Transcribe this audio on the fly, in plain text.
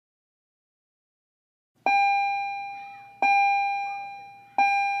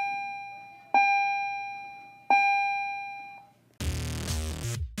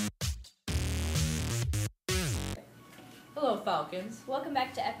Falcons. Welcome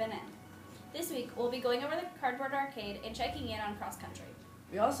back to FNN. This week, we'll be going over the cardboard arcade and checking in on cross country.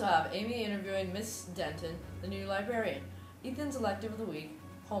 We also have Amy interviewing Miss Denton, the new librarian, Ethan's elective of the week,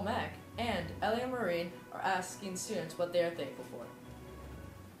 home ec, and Ellie and Maureen are asking students what they are thankful for.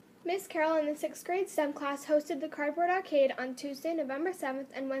 Miss Carol in the 6th grade STEM class hosted the cardboard arcade on Tuesday, November 7th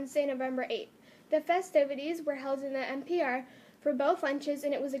and Wednesday, November 8th. The festivities were held in the MPR for both lunches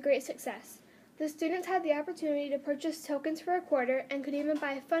and it was a great success. The students had the opportunity to purchase tokens for a quarter and could even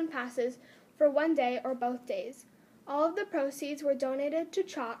buy fun passes for one day or both days. All of the proceeds were donated to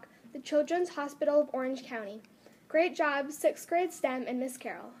CHOC, the Children's Hospital of Orange County. Great job, 6th grade STEM and Miss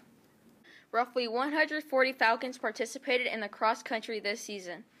Carol. Roughly 140 Falcons participated in the cross country this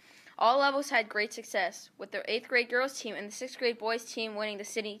season. All levels had great success, with the 8th grade girls team and the 6th grade boys team winning the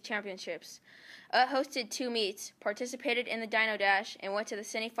city championships. Hosted 2 meets, participated in the Dino Dash, and went to the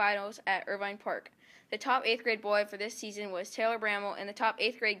semifinals at Irvine Park. The top 8th grade boy for this season was Taylor Bramble, and the top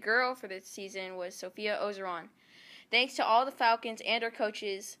 8th grade girl for this season was Sophia Ozeron. Thanks to all the Falcons and our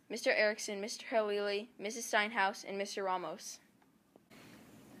coaches, Mr. Erickson, Mr. Halili, Mrs. Steinhaus, and Mr. Ramos.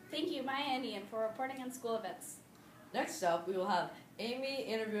 Thank you, Maya and Ian, for reporting on school events. Next up, we will have Amy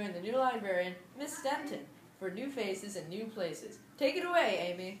interviewing the new librarian, Miss Denton, for new faces and new places. Take it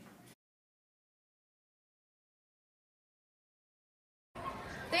away, Amy.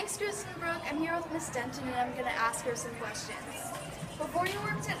 Thanks, Kristen Brooke. I'm here with Miss Denton and I'm going to ask her some questions. Before you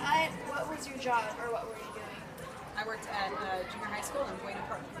worked at IET, what was your job or what were you doing? I worked at junior high school in Buena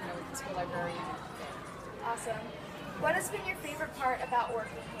Park, with the school librarian. Awesome. What has been your favorite part about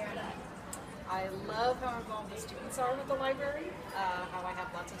working here at IET? I love how involved the students are with the library, how I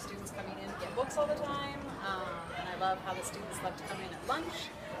have lots of students coming in to get books all the time, and I love how the students love to come in at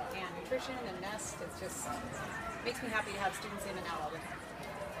lunch and nutrition and nest. It just makes me happy to have students in and out all the time.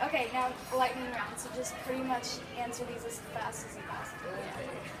 Okay, now lightning round, so just pretty much answer these as fast as you possibly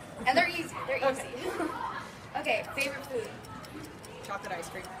can. And they're easy, Okay, favorite food? Chocolate ice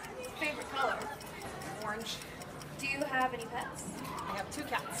cream. Favorite color? Orange. Do you have any pets? I have 2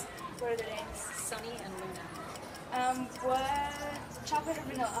 cats, What are their names? Sunny and Luna. What, chocolate or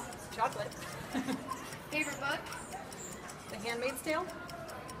vanilla? Chocolate. Favorite book? The Handmaid's Tale.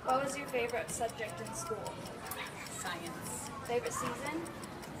 What was your favorite subject in school? Science. Favorite season?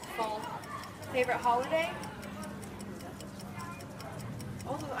 Fall. Favorite holiday?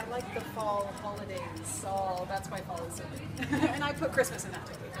 Although I like the fall holidays, so that's why fall is so good. And I put Christmas in that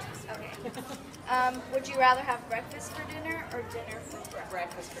too. Okay. Would you rather have breakfast for dinner or dinner for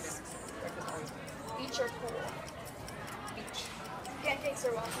breakfast? Breakfast for dinner. Breakfast always. Beach or pool? Beach. Pancakes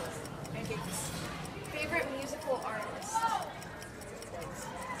or waffles? Pancakes. Favorite musical artist?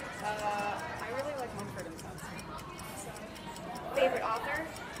 I really like Mumford and Sons. Favorite author?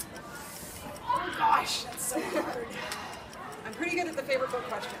 Oh gosh, that's so hard. I'm pretty good at the favorite book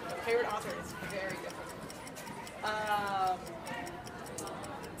question, but favorite author is very difficult.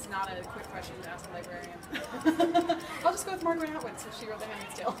 It's not a quick question to ask a librarian. I'll just go with Margaret Atwood since she wrote The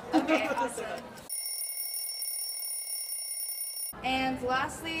Handmaid's Tale. Okay, awesome. And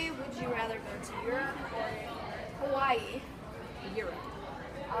lastly, would you rather go to Europe or Hawaii? Europe.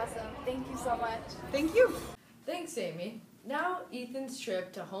 Awesome. Thank you so much. Thank you. Thanks, Amy. Now, Ethan's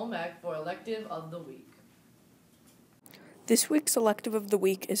trip to home ec for elective of the week. This week's elective of the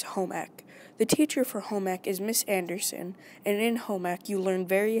week is home ec. The teacher for home ec is Miss Anderson, and in home ec you learn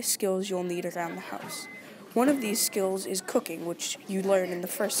various skills you'll need around the house. One of these skills is cooking, which you learn in the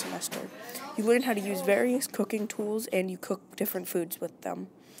first semester. You learn how to use various cooking tools and you cook different foods with them.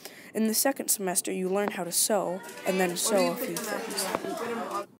 In the second semester you learn how to sew, and then sew a few things.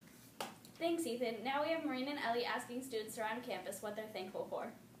 Thanks, Ethan. Now we have Maureen and Ellie asking students around campus what they're thankful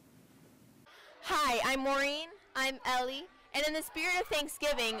for. Hi, I'm Maureen. I'm Ellie. And in the spirit of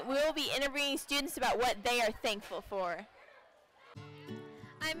Thanksgiving, we will be interviewing students about what they are thankful for.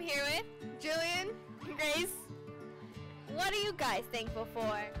 I'm here with Jillian, Grace. What are you guys thankful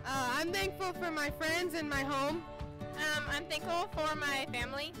for? I'm thankful for my friends and my home. I'm thankful for my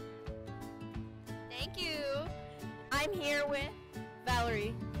family. Thank you. I'm here with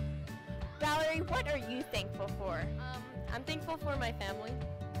Valerie. Valerie, what are you thankful for? I'm thankful for my family.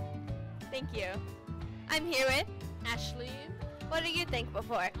 Thank you. I'm here with Ashley. What are you thankful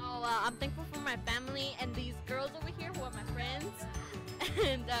for? I'm thankful for my family and these girls over here who are my friends.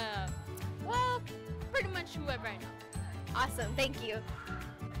 And, well, pretty much whoever I know. Awesome, thank you.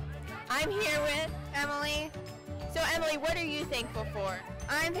 I'm here with Emily. So Emily, what are you thankful for?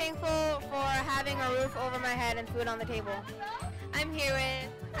 I'm thankful for having a roof over my head and food on the table. I'm here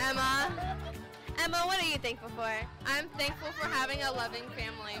with Emma. Emma, what are you thankful for? I'm thankful for having a loving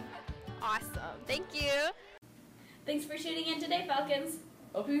family. Awesome, thank you. Thanks for tuning in today, Falcons.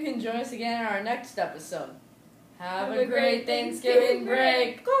 Hope you can join us again in our next episode. Have a great Thanksgiving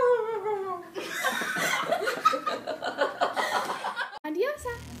break.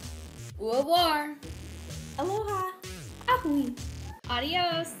 Adiosa. Au revoir. Aloha. Ahui.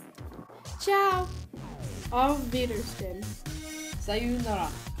 Adios. Ciao. Auf Wiedersehen. Sayonara.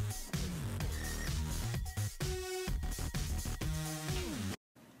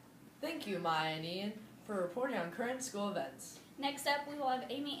 Thank you, Maya and Ian, for reporting on current school events. Next up, we will have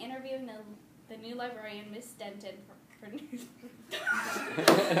Amy interviewing the new librarian, Miss Denton, for news.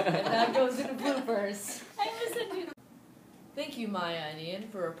 And that goes into bloopers. I miss a new. Thank you, Maya and Ian,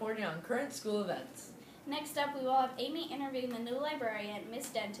 for reporting on current school events. Next up, we will have Amy interviewing the new librarian, Miss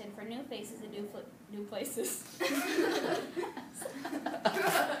Denton, for new faces and new places.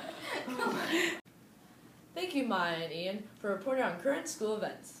 Thank you, Maya and Ian, for reporting on current school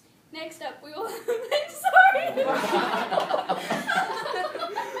events. Next up, we will have. Sorry.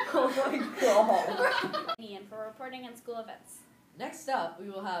 Oh my god. Ian for reporting on school events. Next up, we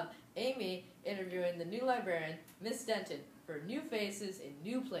will have Amy interviewing the new librarian, Miss Denton, for new faces in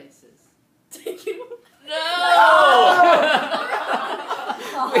new places. Thank you. No!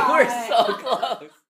 We were so close.